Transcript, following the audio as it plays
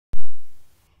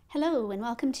Hello and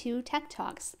welcome to Tech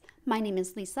Talks. My name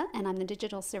is Lisa and I'm the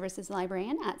Digital Services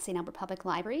Librarian at St. Albert Public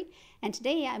Library, and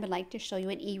today I would like to show you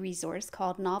an e-resource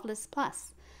called NoveList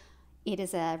Plus. It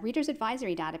is a reader's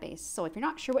advisory database, so if you're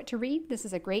not sure what to read, this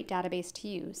is a great database to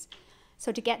use.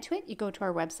 So to get to it, you go to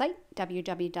our website,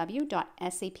 www.sapl.ca,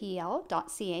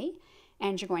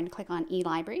 and you're going to click on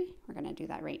eLibrary. We're going to do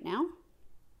that right now.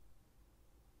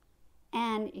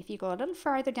 And if you go a little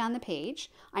farther down the page,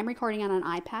 I'm recording on an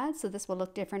iPad, so this will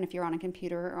look different if you're on a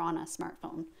computer or on a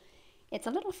smartphone. It's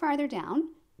a little farther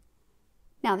down.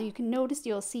 Now you can notice,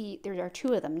 you'll see there are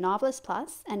two of them, NoveList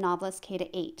Plus and NoveList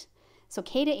K-8. So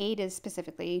K-8 is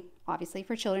specifically, obviously,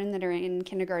 for children that are in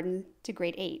kindergarten to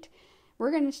grade 8.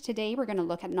 Today we're going to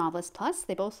look at NoveList Plus.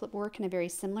 They both work in a very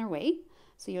similar way.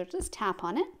 So you'll just tap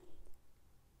on it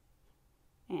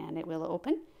and it will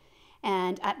open.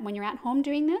 And when you're at home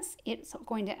doing this, it's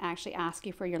going to actually ask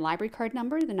you for your library card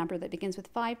number, the number that begins with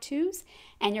 5 2s,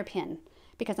 and your PIN.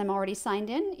 Because I'm already signed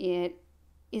in, it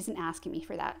isn't asking me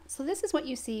for that. So this is what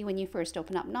you see when you first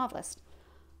open up NoveList.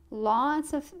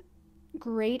 Lots of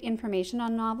great information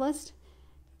on NoveList.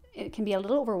 It can be a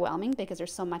little overwhelming because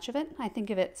there's so much of it. I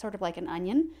think of it sort of like an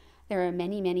onion. There are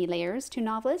many, many layers to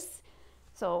NoveList.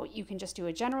 So you can just do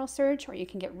a general search or you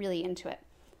can get really into it.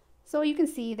 So you can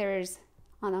see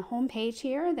on the home page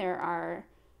here, there are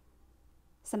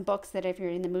some books that if you're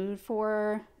in the mood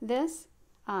for this,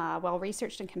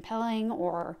 well-researched and compelling,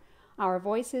 or our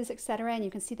voices, etc. And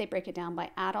you can see they break it down by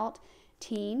adult,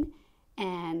 teen,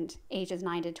 and ages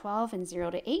 9 to 12 and 0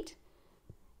 to 8.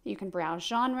 You can browse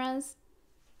genres,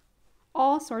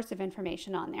 all sorts of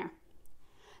information on there.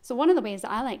 So one of the ways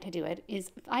that I like to do it is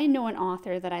if I know an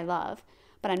author that I love,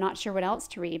 but I'm not sure what else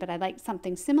to read, but I like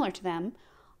something similar to them,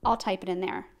 I'll type it in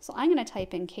there. So I'm going to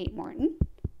type in Kate Morton.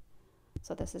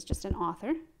 So this is just an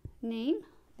author name.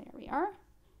 There we are.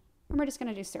 And we're just going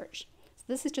to do search. So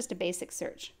this is just a basic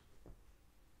search.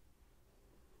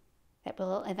 That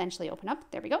will eventually open up.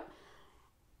 There we go.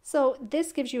 So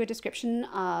this gives you a description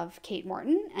of Kate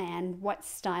Morton and what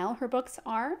style her books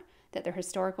are, that they're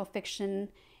historical fiction.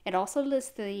 It also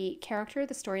lists the character,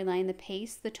 the storyline, the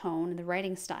pace, the tone, and the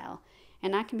writing style.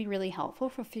 And that can be really helpful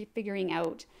for figuring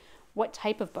out what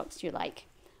type of books you like.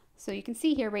 So you can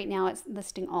see here right now it's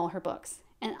listing all her books.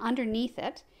 And underneath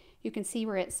it, you can see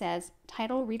where it says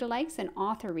title read-alikes and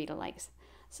author read-alikes.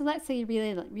 So let's say you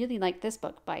really like this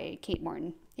book by Kate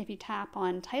Morton. If you tap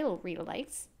on title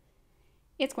read-alikes,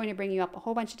 it's going to bring you up a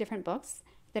whole bunch of different books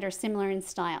that are similar in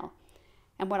style.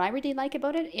 And what I really like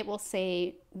about it, it will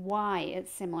say why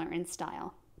it's similar in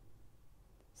style.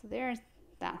 So there's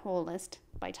that whole list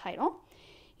by title.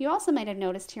 You also might have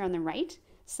noticed here on the right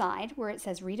side where it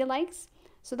says read-alikes.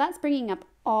 So that's bringing up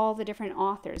all the different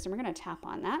authors, and we're going to tap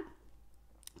on that,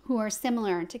 who are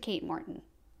similar to Kate Morton.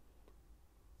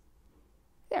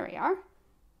 There we are.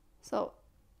 So,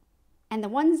 and the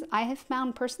ones I have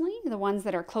found personally, the ones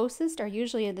that are closest are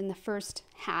usually in the first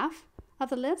half of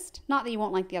the list. Not that you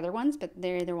won't like the other ones, but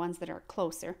they're the ones that are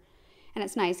closer. And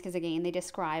it's nice because again, they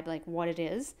describe like what it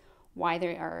is, why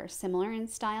they are similar in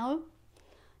style.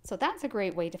 So that's a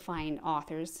great way to find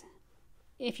authors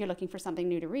if you're looking for something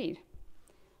new to read.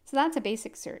 So that's a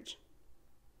basic search.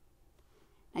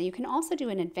 Now you can also do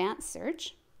an advanced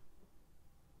search,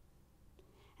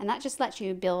 and that just lets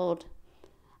you build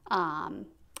a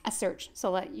search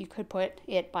so that you could put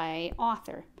it by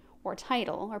author or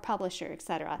title or publisher,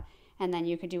 etc. And then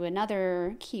you could do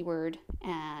another keyword,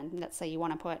 and let's say you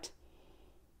want to put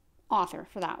author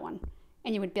for that one,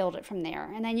 and you would build it from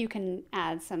there. And then you can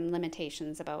add some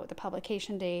limitations about the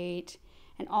publication date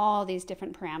and all these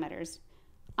different parameters.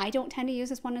 I don't tend to use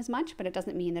this one as much, but it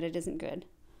doesn't mean that it isn't good.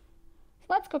 So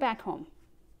let's go back home.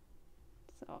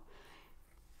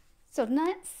 So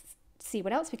let's see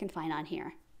what else we can find on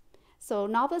here. So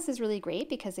NoveList is really great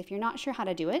because if you're not sure how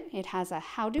to do it, it has a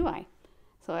how do I.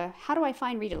 So how do I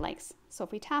find read-alikes? So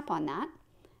if we tap on that,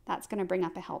 that's going to bring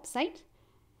up a help site.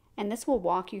 And this will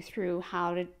walk you through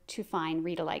how to find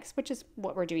read-alikes, which is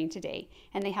what we're doing today.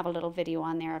 And they have a little video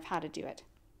on there of how to do it.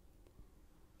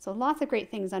 So lots of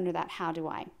great things under that how do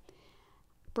I.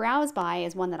 Browse by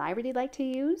is one that I really like to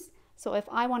use. So if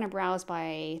I want to browse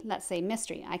by, let's say,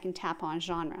 mystery, I can tap on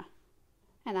genre.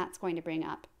 And that's going to bring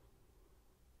up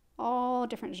all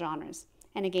different genres.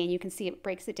 And again, you can see it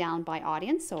breaks it down by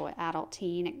audience, so adult,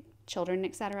 teen, children,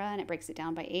 etc. And it breaks it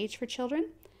down by age for children.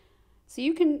 So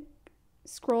you can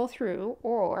scroll through,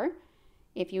 or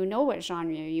if you know what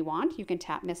genre you want, you can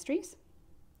tap mysteries.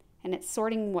 And it's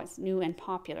sorting what's new and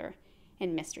popular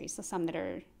in mysteries. So some that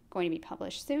are going to be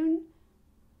published soon,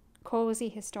 cozy,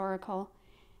 historical,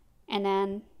 and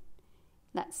then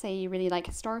Let's say you really like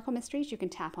historical mysteries, you can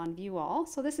tap on View All.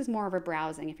 So this is more of a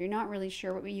browsing. If you're not really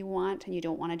sure what you want and you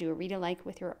don't want to do a read-alike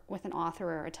with an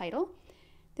author or a title,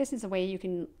 this is a way you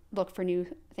can look for new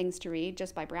things to read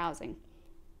just by browsing.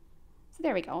 So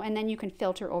there we go. And then you can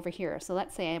filter over here. So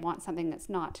let's say I want something that's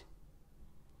not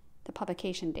the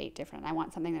publication date different. I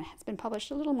want something that has been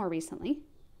published a little more recently.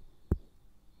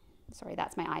 Sorry,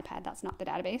 that's my iPad. That's not the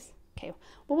database. Okay,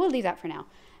 well, we'll leave that for now.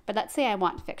 But let's say I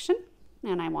want fiction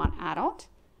and I want adult.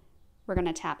 We're going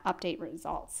to tap Update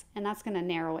Results. And that's going to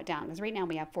narrow it down because right now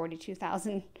we have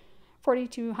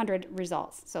 4,200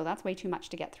 results. So that's way too much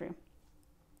to get through.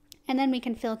 And then we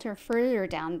can filter further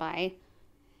down by,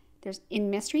 in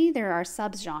mystery, there are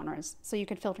subgenres. So you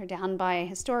could filter down by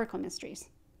historical mysteries.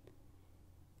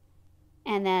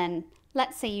 And then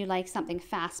let's say you like something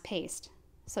fast-paced.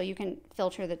 So you can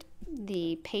filter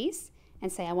the pace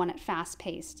and say, I want it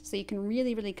fast-paced. So you can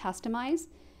really, really customize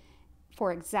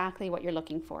for exactly what you're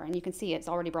looking for. And you can see it's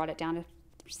already brought it down to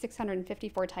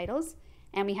 654 titles.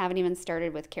 And we haven't even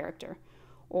started with character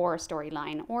or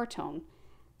storyline or tone.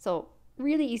 So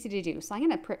really easy to do. So I'm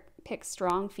going to pick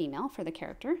strong female for the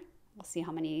character. We'll see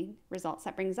how many results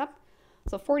that brings up.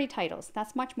 So 40 titles.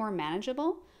 That's much more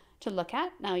manageable to look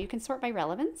at. Now you can sort by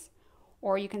relevance,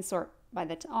 or you can sort by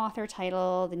the author,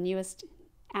 title, the newest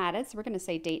added. So we're going to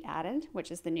say date added, which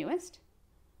is the newest.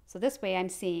 So this way I'm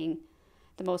seeing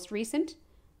the most recent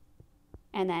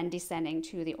and then descending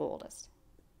to the oldest.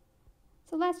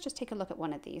 So let's just take a look at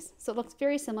one of these. So it looks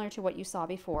very similar to what you saw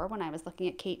before when I was looking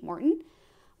at Kate Morton,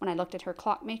 when I looked at her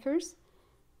clockmaker's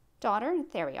daughter.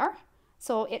 There we are.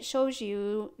 So it shows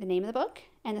you the name of the book,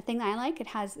 and the thing that I like, it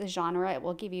has the genre. It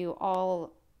will give you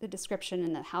all the description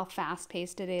and how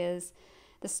fast-paced it is,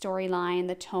 the storyline,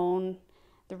 the tone,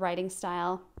 the writing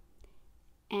style.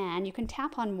 And you can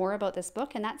tap on more about this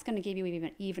book, and that's going to give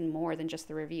you even more than just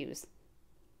the reviews.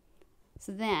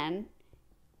 So then,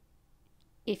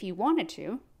 if you wanted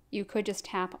to, you could just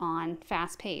tap on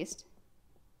fast-paced,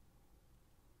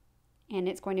 and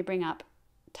it's going to bring up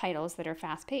titles that are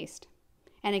fast-paced.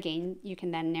 And again, you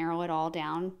can then narrow it all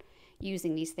down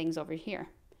using these things over here.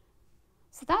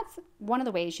 So that's one of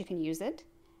the ways you can use it.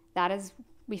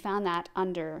 We found that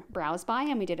under Browse By,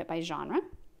 and we did it by genre.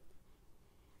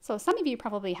 So some of you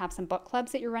probably have some book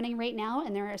clubs that you're running right now,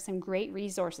 and there are some great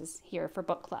resources here for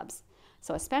book clubs.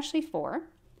 So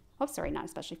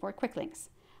quick links,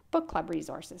 book club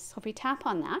resources. So if we tap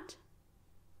on that,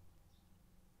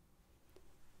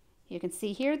 you can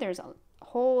see here there's a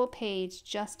whole page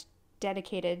just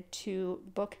dedicated to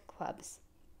book clubs.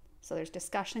 So there's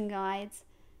discussion guides,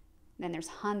 then there's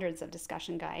hundreds of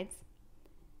discussion guides,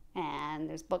 and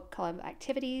there's book club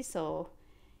activities. So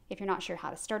if you're not sure how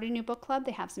to start a new book club,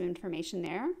 they have some information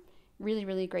there. Really,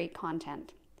 really great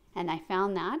content. And I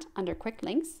found that under quick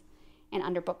links and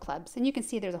under book clubs. And you can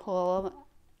see there's a whole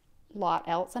lot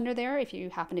else under there. If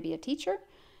you happen to be a teacher,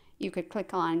 you could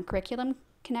click on curriculum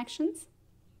connections.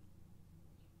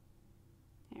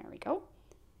 There we go.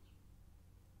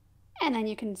 And then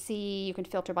you can see, you can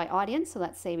filter by audience. So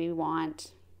let's say we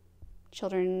want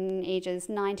children ages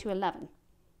 9 to 11.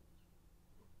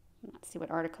 Let's see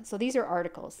what article. So these are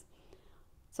articles.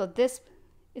 So this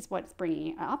is what's bringing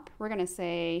it up. We're going to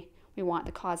say we want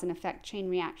the cause and effect chain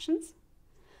reactions.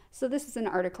 So this is an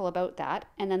article about that.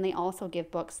 And then they also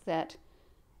give books that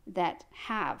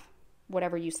have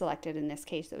whatever you selected. In this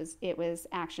case, it was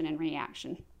action and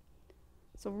reaction.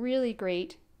 So really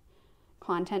great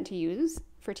content to use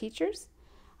for teachers.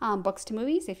 Books to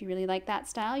movies, if you really like that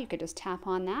style, you could just tap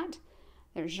on that.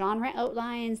 There's genre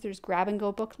outlines, there's grab and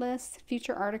go book lists,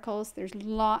 feature articles, there's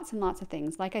lots and lots of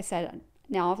things. Like I said,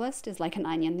 NoveList is like an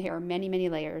onion. There are many, many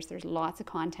layers. There's lots of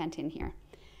content in here,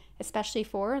 especially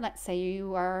for, let's say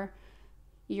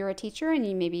you're a teacher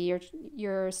and maybe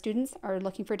your students are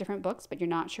looking for different books, but you're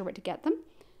not sure what to get them,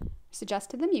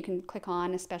 suggest to them, you can click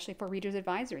on especially for Reader's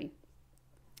Advisory.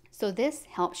 So this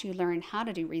helps you learn how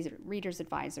to do Reader's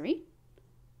Advisory,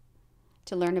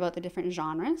 to learn about the different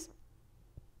genres.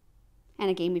 And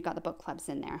again, we've got the book clubs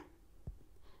in there.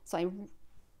 So I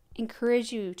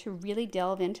encourage you to really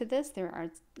delve into this. There are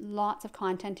lots of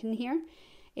content in here.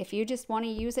 If you just want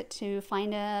to use it to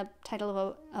find a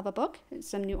title of a book,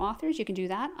 some new authors, you can do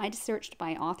that. I just searched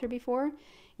by author before.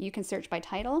 You can search by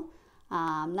title.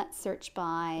 Let's search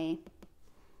by,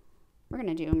 we're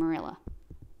going to do Marilla.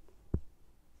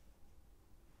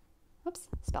 Oops,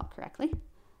 spelled correctly.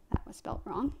 That was spelled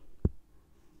wrong.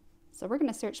 So we're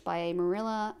going to search by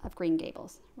Marilla of Green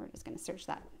Gables. We're just going to search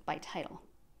that by title.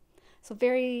 So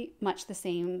very much the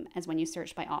same as when you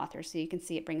search by author. So you can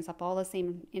see it brings up all the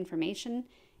same information.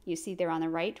 You see there on the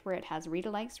right where it has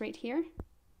read-alikes right here.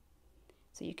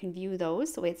 So you can view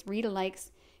those. So it's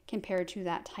read-alikes compared to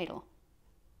that title.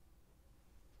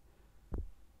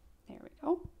 There we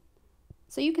go.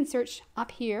 So you can search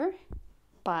up here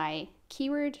by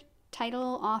keyword,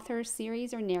 title, author,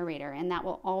 series, or narrator, and that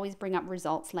will always bring up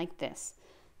results like this.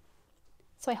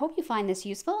 So I hope you find this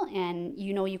useful, and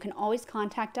you can always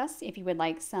contact us if you would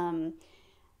like some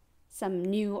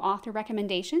new author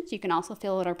recommendations. You can also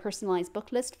fill out our personalized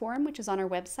book list form, which is on our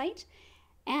website.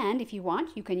 And if you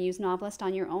want, you can use NoveList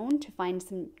on your own to find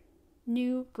some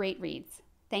new great reads.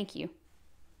 Thank you.